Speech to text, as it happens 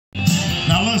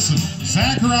Now listen,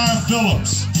 Zachariah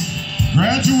Phillips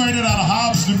graduated out of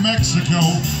Hobbs, New Mexico.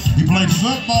 He played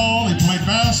football, he played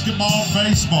basketball,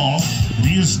 baseball, and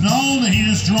he is known that he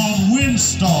has drawn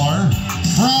WinStar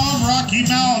from Rocky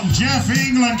Mountain. Jeff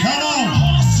England, come on!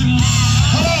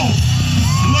 Come on!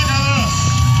 Look at this!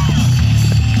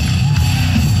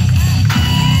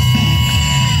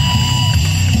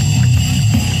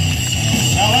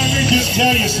 Now let me just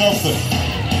tell you something.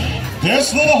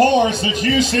 This little horse that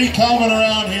you see coming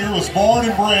around here was born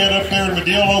and bred up there in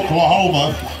Madill,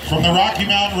 Oklahoma from the Rocky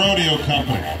Mountain Rodeo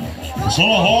Company. This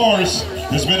little horse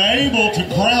has been able to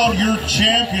crown your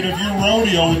champion of your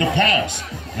rodeo in the past.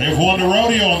 They've won the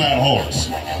rodeo on that horse.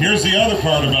 Here's the other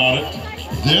part about it.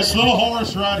 This little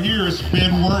horse right here has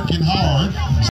been working hard.